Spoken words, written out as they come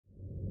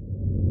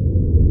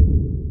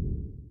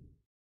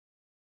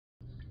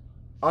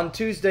On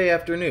Tuesday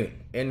afternoon,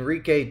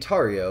 Enrique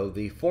Tarrio,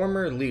 the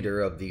former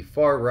leader of the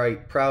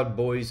far-right Proud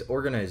Boys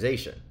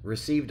organization,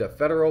 received a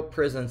federal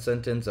prison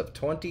sentence of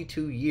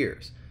 22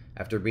 years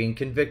after being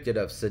convicted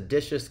of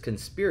seditious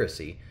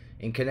conspiracy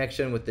in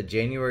connection with the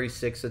January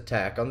 6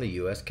 attack on the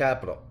U.S.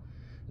 Capitol.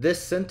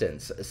 This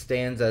sentence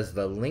stands as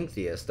the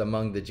lengthiest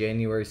among the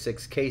January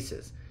 6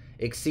 cases,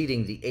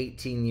 exceeding the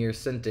 18-year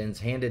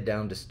sentence handed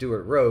down to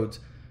Stewart Rhodes,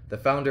 the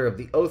founder of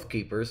the Oath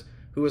Keepers,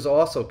 who was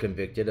also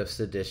convicted of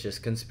seditious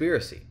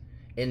conspiracy.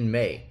 In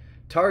May,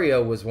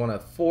 Tarrio was one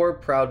of 4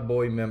 Proud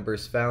Boy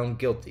members found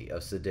guilty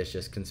of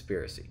seditious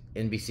conspiracy,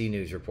 NBC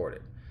News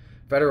reported.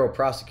 Federal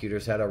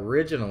prosecutors had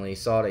originally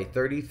sought a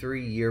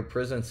 33-year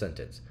prison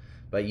sentence,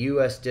 but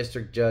U.S.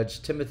 District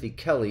Judge Timothy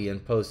Kelly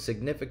imposed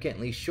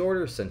significantly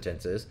shorter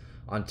sentences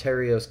on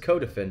Tarrio's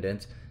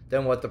co-defendants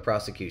than what the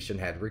prosecution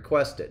had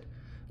requested.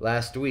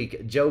 Last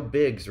week, Joe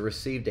Biggs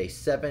received a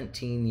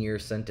 17-year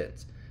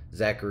sentence.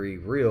 Zachary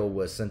Real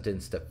was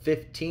sentenced to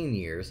 15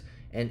 years,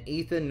 and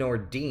Ethan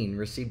Nordine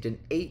received an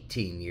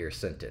 18-year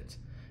sentence.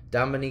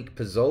 Dominique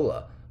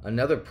Pizzola,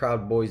 another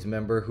Proud Boys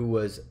member who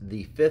was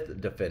the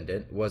 5th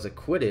defendant, was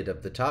acquitted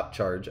of the top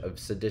charge of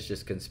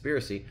seditious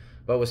conspiracy,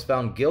 but was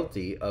found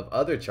guilty of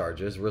other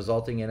charges,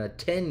 resulting in a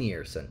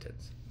 10-year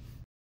sentence.